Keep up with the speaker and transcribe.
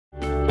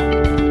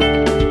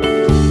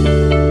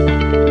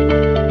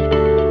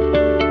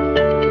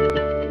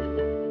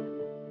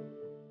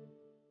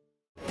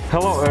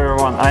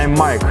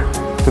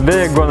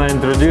Today I'm gonna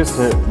introduce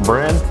a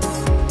brand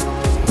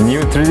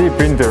new 3D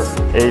printer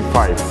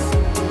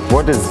A5.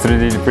 What is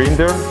 3D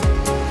printer?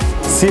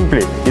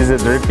 Simply, is a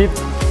repeat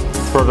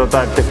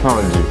prototype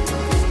technology.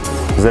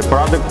 The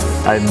product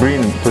I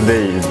bring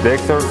today is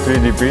Vector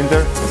 3D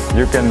printer.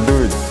 You can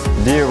do it,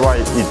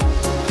 DIY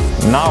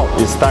it. Now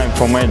it's time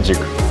for magic.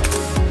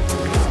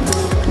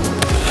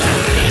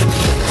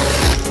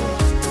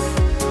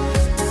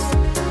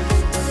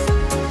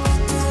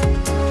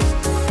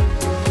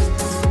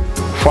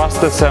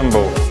 Fast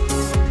assemble,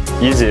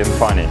 easy and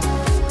funny.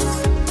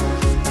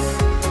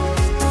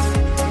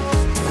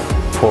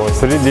 For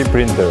 3D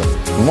printer,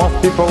 most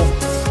people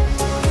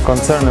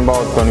concerned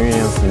about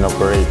convenience in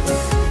operating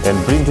and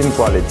printing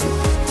quality.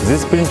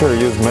 This printer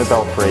uses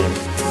metal frame,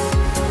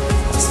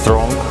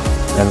 strong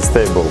and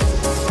stable.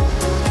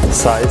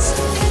 Size,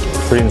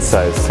 print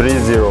size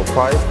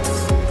 305,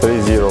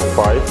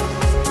 305,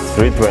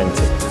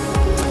 320.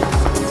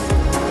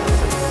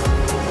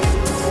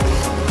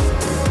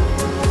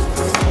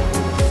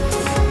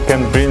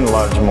 Can print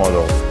large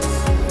model.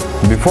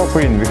 Before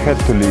print we had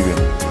to leave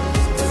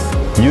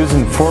in.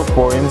 Using 4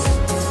 points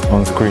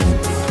on screen.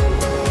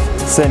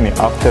 Semi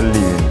after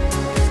leaving.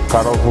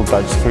 Colorful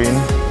touch screen.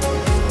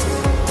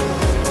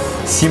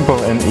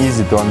 Simple and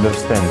easy to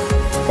understand.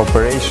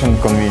 Operation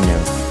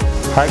convenience.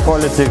 High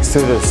quality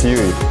extruder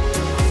suite.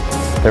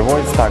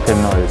 Avoid stack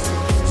and noise.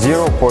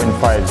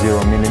 0.50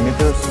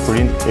 mm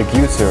print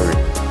accuracy.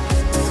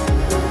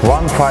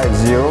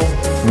 150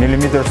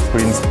 mm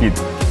print speed.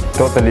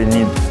 Totally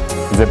need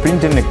the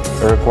printing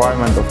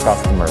requirement of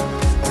customer.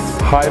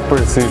 High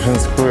precision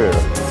screwer.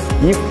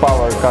 If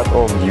power cut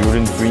off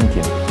during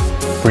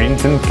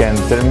printing can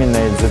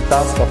terminate the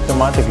task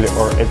automatically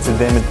or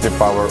accidentally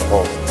power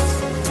off.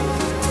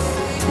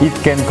 It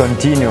can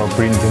continue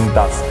printing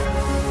task.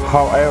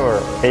 However,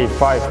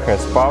 A5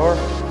 has power,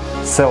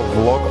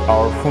 self-lock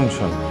our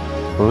function.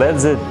 Let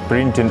the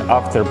printing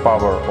after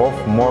power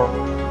off more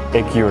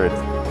accurate.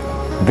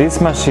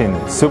 This machine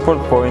support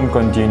point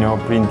continue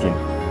printing.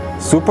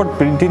 Support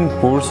printing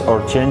pours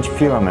or change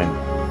filament,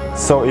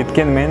 so it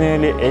can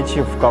manually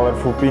achieve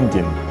colorful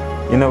printing.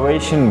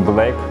 Innovation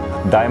black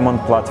diamond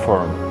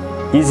platform,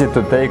 easy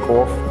to take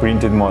off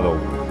printed model.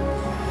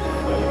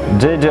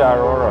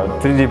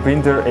 JGAURORA 3D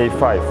printer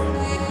A5,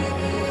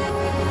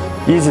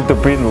 easy to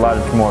print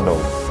large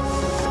model.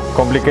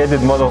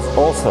 Complicated models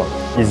also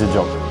easy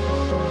job.